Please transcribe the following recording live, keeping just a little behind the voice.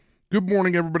Good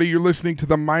morning, everybody. You're listening to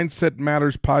the Mindset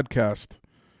Matters podcast.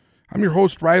 I'm your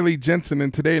host, Riley Jensen,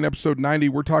 and today in episode 90,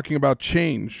 we're talking about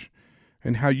change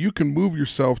and how you can move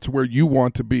yourself to where you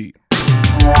want to be.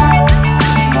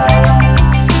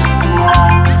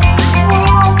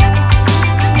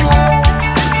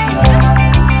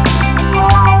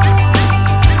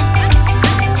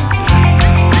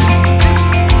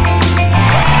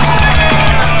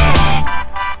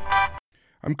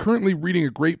 I'm currently reading a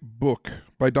great book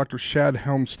by Dr. Shad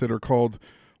Helmstetter called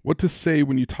What to Say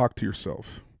When You Talk to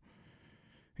Yourself.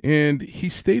 And he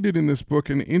stated in this book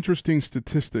an interesting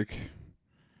statistic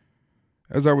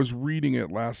as I was reading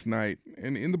it last night.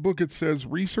 And in the book it says,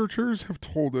 researchers have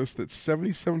told us that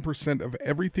 77% of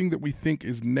everything that we think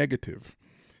is negative,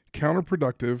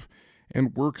 counterproductive,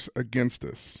 and works against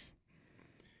us.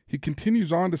 He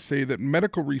continues on to say that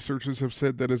medical researchers have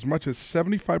said that as much as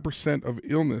 75% of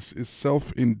illness is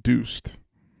self-induced.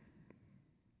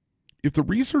 If the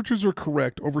researchers are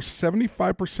correct, over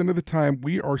 75% of the time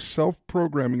we are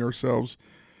self-programming ourselves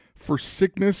for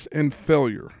sickness and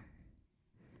failure.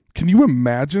 Can you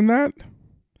imagine that?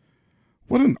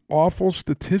 What an awful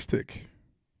statistic.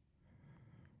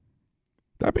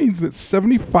 That means that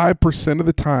 75% of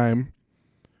the time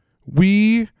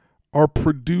we are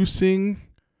producing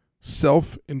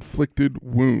self-inflicted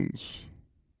wounds.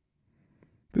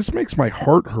 This makes my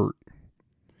heart hurt.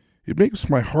 It makes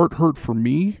my heart hurt for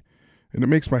me, and it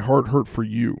makes my heart hurt for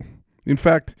you. In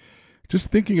fact,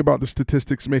 just thinking about the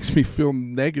statistics makes me feel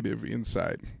negative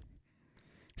inside.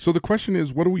 So the question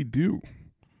is, what do we do?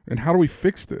 And how do we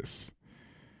fix this?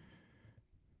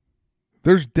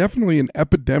 There's definitely an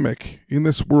epidemic in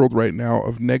this world right now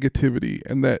of negativity,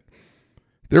 and that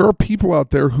there are people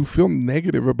out there who feel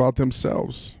negative about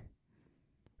themselves,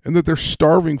 and that they're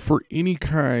starving for any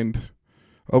kind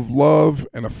of love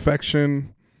and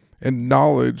affection and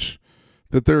knowledge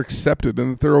that they're accepted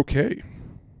and that they're okay.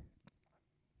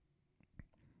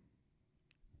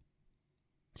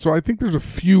 So I think there's a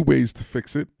few ways to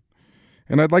fix it,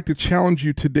 and I'd like to challenge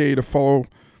you today to follow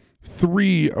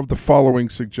 3 of the following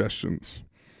suggestions.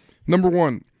 Number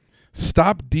 1,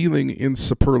 stop dealing in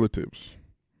superlatives.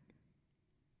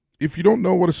 If you don't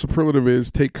know what a superlative is,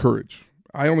 take courage.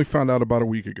 I only found out about a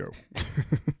week ago.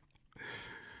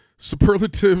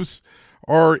 Superlatives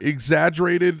are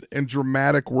exaggerated and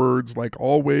dramatic words like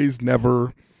always,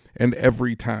 never, and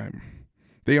every time.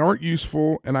 They aren't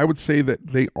useful, and I would say that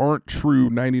they aren't true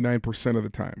 99% of the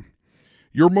time.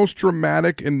 Your most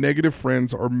dramatic and negative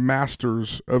friends are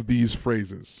masters of these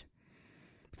phrases.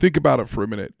 Think about it for a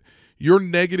minute. Your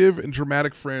negative and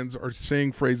dramatic friends are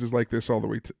saying phrases like this all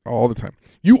the time.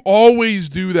 You always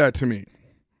do that to me.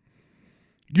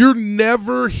 You're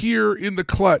never here in the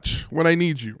clutch when I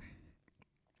need you.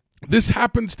 This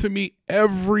happens to me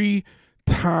every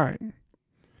time.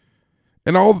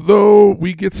 And although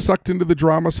we get sucked into the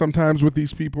drama sometimes with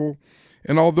these people,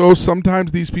 and although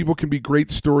sometimes these people can be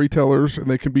great storytellers and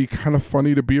they can be kind of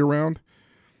funny to be around,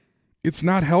 it's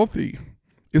not healthy.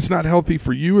 It's not healthy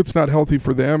for you. It's not healthy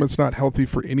for them. It's not healthy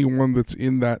for anyone that's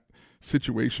in that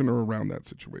situation or around that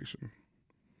situation.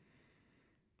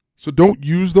 So don't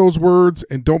use those words,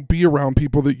 and don't be around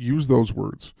people that use those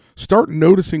words. Start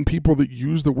noticing people that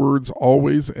use the words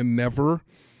always and never,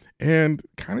 and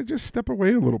kind of just step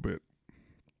away a little bit.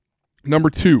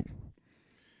 Number 2,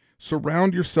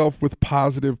 surround yourself with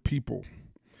positive people.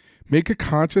 Make a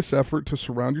conscious effort to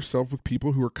surround yourself with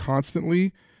people who are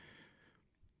constantly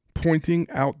pointing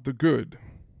out the good.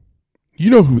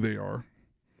 You know who they are.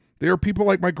 They are people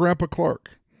like my Grandpa Clark.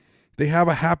 They have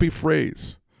a happy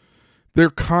phrase. They're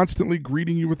constantly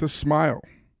greeting you with a smile.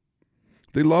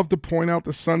 They love to point out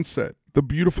the sunset, the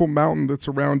beautiful mountain that's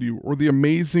around you, or the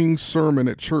amazing sermon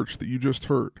at church that you just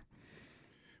heard.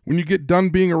 When you get done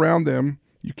being around them,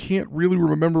 you can't really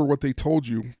remember what they told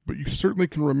you, but you certainly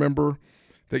can remember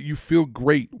that you feel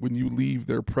great when you leave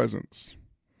their presence.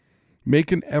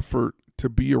 Make an effort to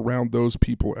be around those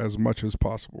people as much as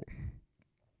possible.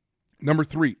 Number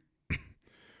 3,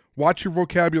 watch your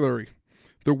vocabulary.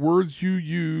 The words you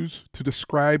use to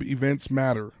describe events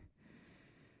matter.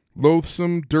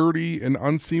 Loathsome, dirty, and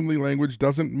unseemly language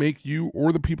doesn't make you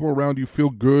or the people around you feel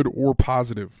good or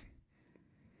positive.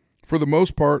 For the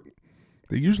most part,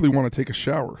 they usually want to take a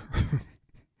shower.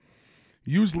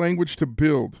 Use language to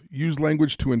build, use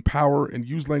language to empower, and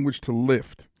use language to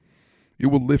lift. It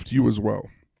will lift you as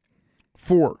well.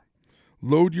 4,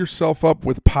 load yourself up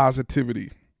with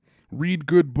positivity. Read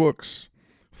good books.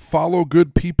 Follow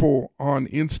good people on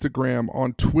Instagram,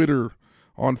 on Twitter,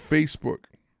 on Facebook.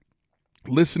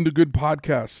 Listen to good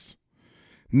podcasts.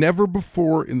 Never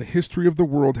before in the history of the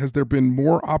world has there been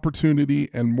more opportunity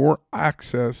and more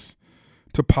access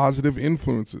to positive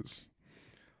influences.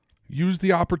 Use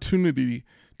the opportunity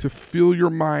to fill your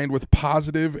mind with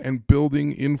positive and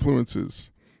building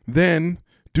influences. Then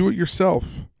do it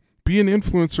yourself. Be an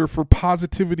influencer for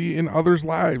positivity in others'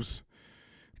 lives.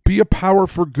 Be a power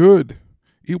for good.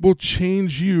 It will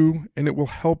change you and it will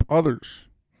help others.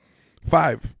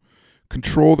 5,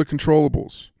 control the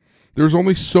controllables. There's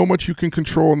only so much you can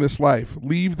control in this life.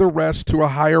 Leave the rest to a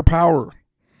higher power.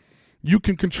 You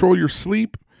can control your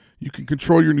sleep. You can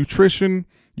control your nutrition.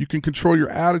 You can control your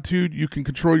attitude. You can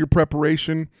control your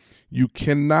preparation. You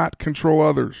cannot control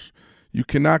others. You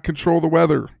cannot control the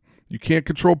weather. You can't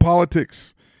control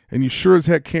politics. And you sure as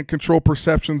heck can't control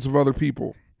perceptions of other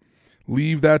people.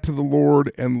 Leave that to the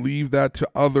Lord and leave that to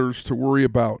others to worry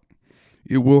about.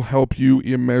 It will help you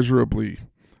immeasurably.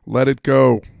 Let it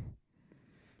go.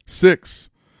 6,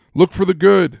 look for the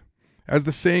good. As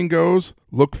the saying goes,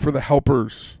 look for the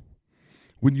helpers.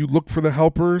 When you look for the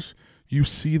helpers, you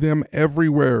see them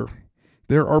everywhere.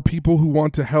 There are people who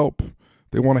want to help.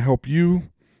 They want to help you.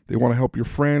 They want to help your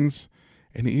friends.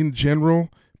 And in general,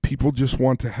 people just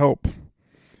want to help.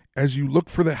 As you look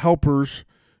for the helpers,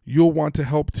 you'll want to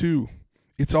help too.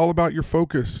 It's all about your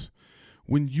focus.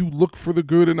 When you look for the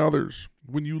good in others,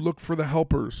 when you look for the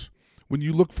helpers, when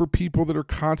you look for people that are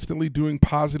constantly doing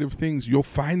positive things, you'll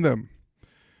find them.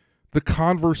 The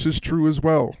converse is true as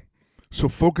well. So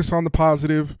focus on the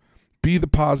positive, be the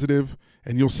positive,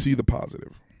 and you'll see the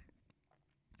positive.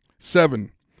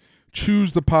 7,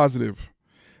 choose the positive.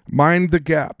 Mind the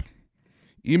gap.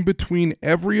 In between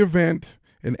every event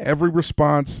and every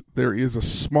response, there is a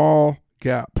small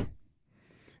gap.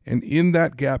 And in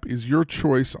that gap is your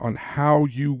choice on how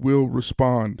you will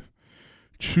respond.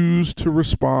 Choose to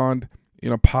respond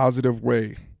in a positive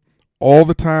way. All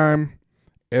the time,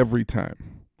 every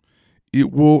time.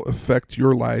 It will affect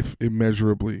your life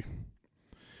immeasurably.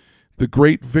 The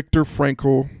great Viktor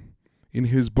Frankl, in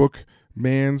his book,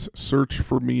 Man's Search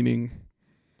for Meaning,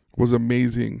 was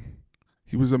amazing.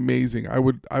 He was amazing. I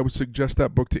would suggest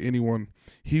that book to anyone.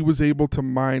 He was able to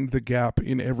mind the gap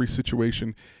in every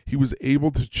situation. He was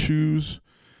able to choose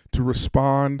to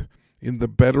respond in the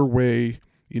better way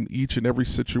in each and every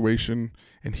situation.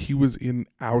 And he was in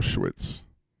Auschwitz,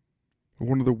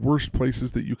 one of the worst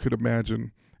places that you could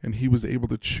imagine. And he was able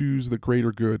to choose the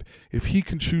greater good. If he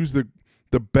can choose the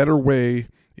better way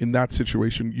in that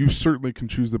situation, you certainly can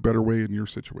choose the better way in your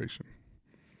situation.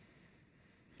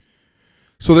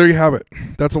 So there you have it.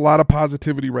 That's a lot of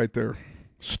positivity right there.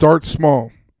 Start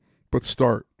small, but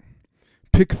start.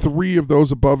 Pick 3 of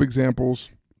those above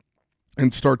examples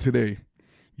and start today.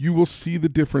 You will see the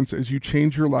difference as you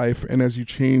change your life and as you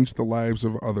change the lives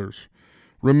of others.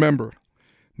 Remember,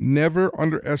 never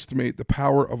underestimate the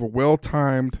power of a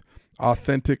well-timed,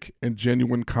 authentic, and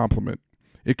genuine compliment.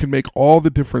 It can make all the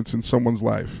difference in someone's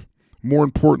life. More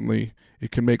importantly,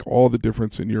 it can make all the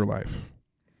difference in your life.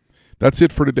 That's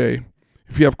it for today.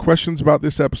 If you have questions about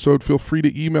this episode, feel free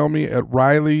to email me at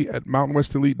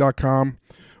riley@mountainwestelite.com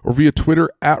or via Twitter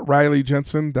at Riley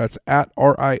Jensen. That's at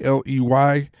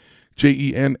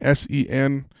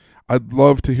RILEYJENSEN. I'd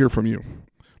love to hear from you.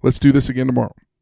 Let's do this again tomorrow.